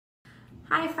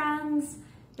Hi friends,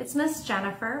 it's Miss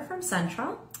Jennifer from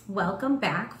Central. Welcome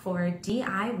back for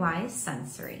DIY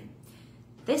Sensory.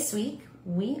 This week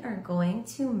we are going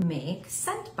to make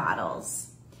scent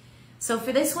bottles. So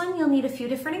for this one you'll need a few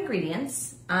different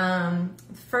ingredients.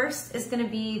 First is going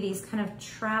to be these kind of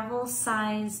travel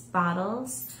sized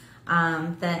bottles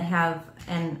that have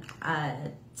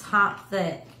a top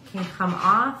that can come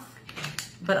off,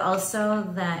 but also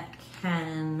that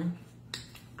can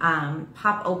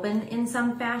pop open in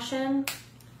some fashion.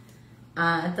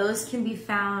 Those can be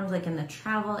found like in the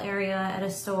travel area at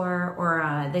a store,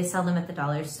 or they sell them at the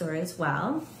dollar store as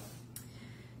well.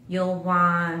 You'll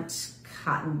want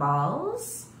cotton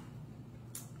balls.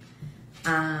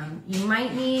 You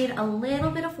might need a little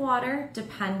bit of water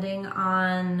depending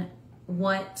on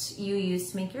what you use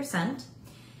to make your scent.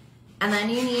 And then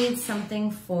you need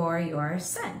something for your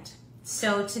scent.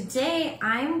 So today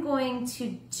I'm going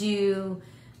to do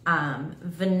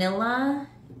vanilla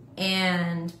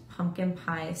and pumpkin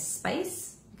pie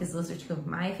spice, because those are two of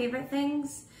my favorite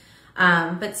things.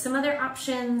 But some other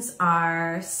options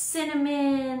are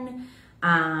cinnamon,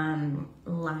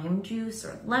 lime juice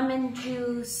or lemon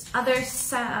juice, other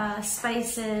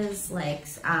spices like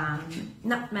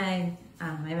nutmeg,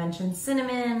 I mentioned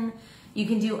cinnamon. You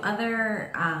can do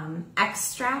other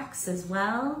extracts as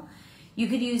well. You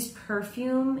could use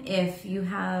perfume if you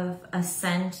have a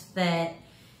scent that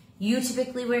you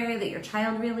typically wear that your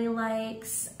child really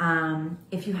likes.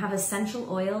 If you have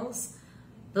essential oils,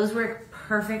 those work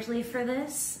perfectly for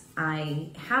this. I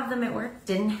have them at work,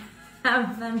 didn't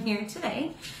have them here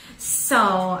today. So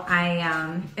I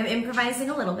am improvising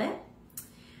a little bit.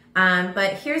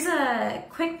 But here's a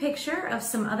quick picture of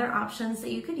some other options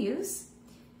that you could use.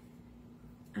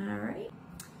 All right.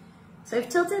 So I've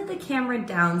tilted the camera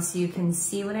down so you can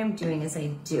see what I'm doing as I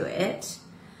do it.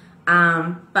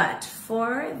 But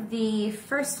for the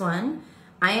first one,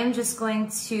 I am just going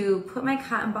to put my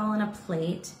cotton ball in a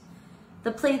plate.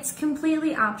 The plate's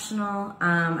completely optional.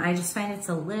 I just find it's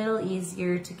a little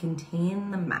easier to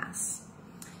contain the mess.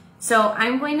 So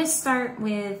I'm going to start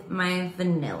with my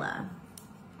vanilla.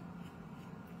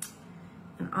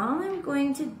 And all I'm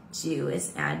going to do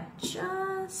is add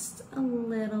just a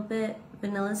little bit.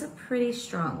 Vanilla's a pretty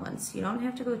strong one, so you don't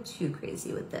have to go too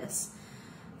crazy with this.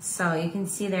 So you can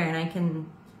see there, and I can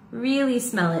really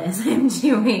smell it as I'm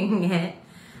doing it.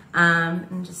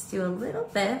 And just do a little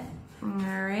bit. All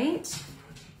right.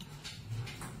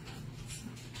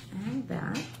 Add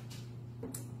that.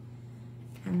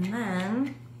 And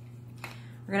then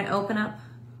we're gonna open up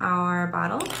our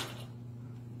bottle.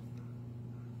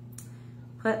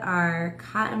 Put our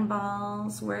cotton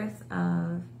balls worth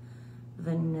of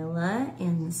vanilla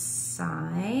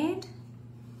inside.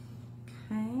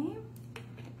 Okay.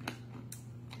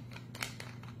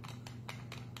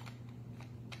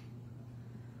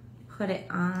 Put it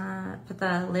on, put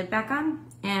the lid back on,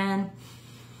 and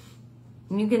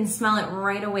you can smell it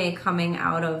right away coming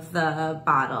out of the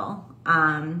bottle.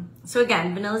 So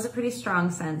again, vanilla is a pretty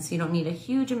strong scent, so you don't need a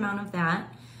huge amount of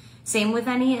that. Same with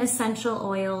any essential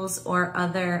oils or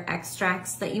other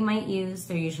extracts that you might use.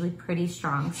 They're usually pretty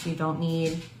strong, so you don't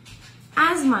need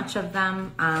as much of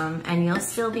them, and you'll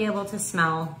still be able to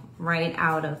smell right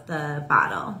out of the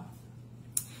bottle.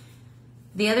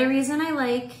 The other reason I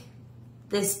like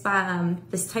this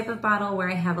type of bottle where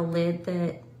I have a lid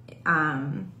that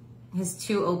has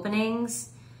two openings,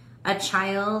 a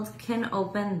child can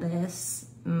open this,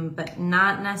 but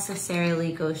not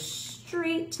necessarily go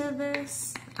straight to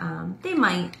this. They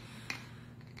might,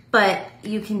 but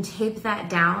you can tape that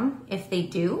down if they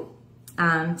do,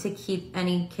 to keep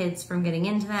any kids from getting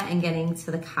into that and getting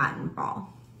to the cotton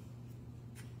ball.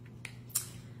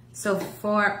 So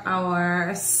for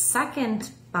our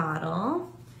second bottle,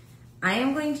 I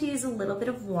am going to use a little bit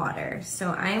of water.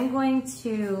 So I am going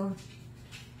to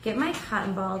get my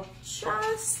cotton ball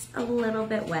just a little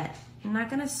bit wet. I'm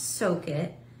not gonna soak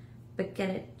it, but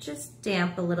get it just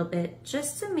damp a little bit,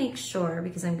 just to make sure,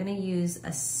 because I'm gonna use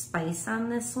a spice on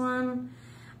this one,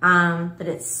 that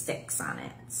it sticks on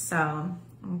it. So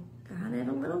got it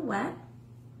a little wet.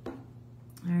 All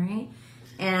right,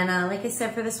 and like I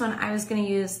said, for this one, I was gonna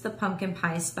use the pumpkin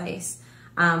pie spice.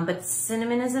 But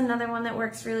cinnamon is another one that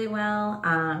works really well.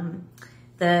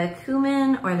 The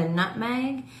cumin or the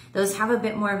nutmeg, those have a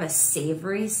bit more of a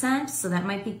savory scent, so that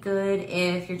might be good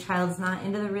if your child's not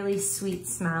into the really sweet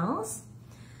smells.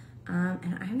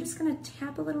 And I'm just gonna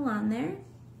tap a little on there.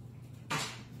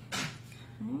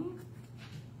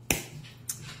 Okay.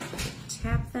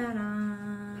 Tap that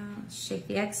on, shake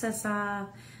the excess off,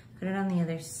 put it on the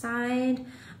other side.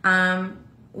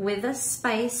 With a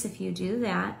spice, if you do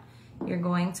that, you're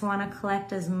going to want to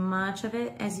collect as much of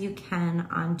it as you can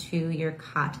onto your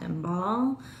cotton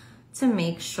ball to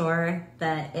make sure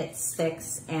that it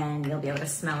sticks and you'll be able to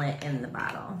smell it in the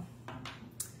bottle.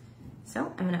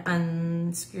 So I'm gonna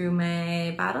unscrew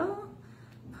my bottle,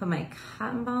 put my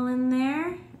cotton ball in there.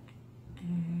 All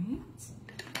right,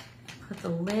 put the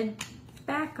lid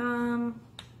back on.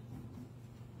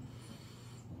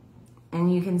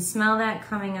 And you can smell that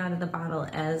coming out of the bottle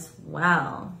as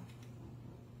well.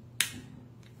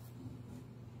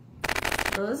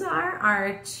 Those are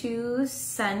our 2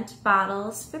 scent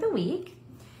bottles for the week.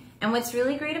 And what's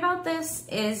really great about this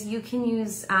is you can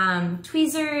use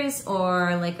tweezers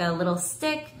or like a little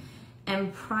stick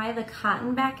and pry the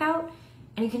cotton back out,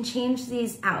 and you can change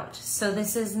these out. So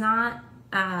this is not,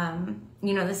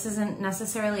 you know, this isn't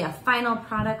necessarily a final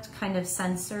product kind of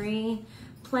sensory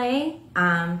play.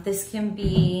 This can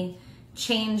be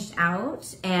changed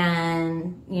out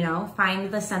and, you know, find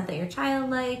the scent that your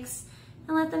child likes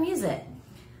and let them use it.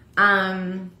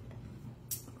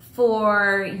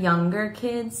 For younger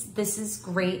kids, this is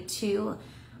great to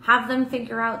have them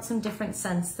figure out some different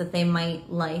scents that they might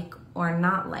like or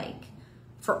not like.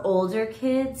 For older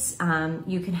kids,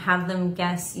 you can have them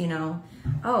guess, you know,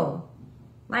 oh,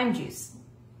 lime juice.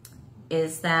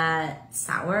 Is that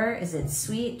sour? Is it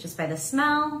sweet just by the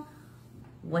smell?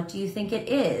 What do you think it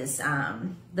is?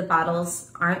 The bottles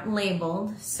aren't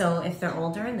labeled, so if they're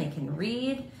older and they can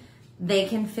read, they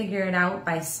can figure it out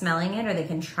by smelling it, or they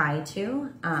can try to.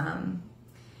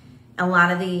 A lot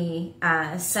of the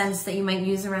scents that you might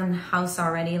use around the house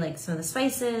already, like some of the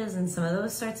spices and some of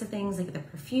those sorts of things, like the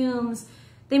perfumes,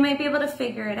 they might be able to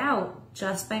figure it out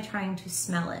just by trying to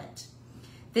smell it.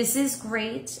 This is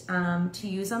great to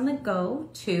use on the go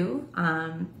too,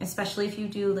 especially if you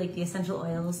do like the essential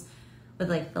oils with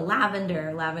like the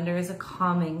lavender. Lavender is a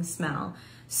calming smell.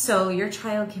 So your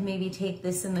child can maybe take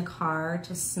this in the car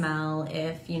to smell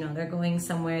if, you know, they're going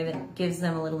somewhere that gives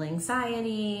them a little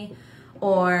anxiety,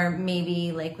 or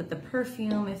maybe like with the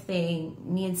perfume, if they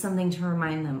need something to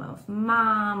remind them of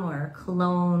mom, or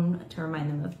cologne to remind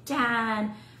them of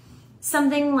dad,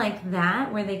 something like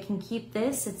that where they can keep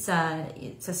this. It's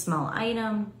a small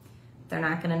item. They're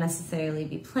not going to necessarily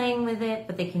be playing with it,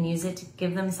 but they can use it to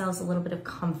give themselves a little bit of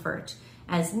comfort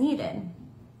as needed.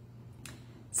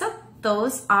 So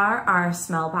those are our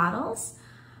smell bottles.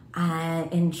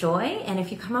 Enjoy, and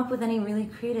if you come up with any really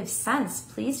creative scents,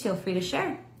 please feel free to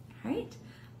share. All right,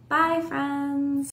 bye friends.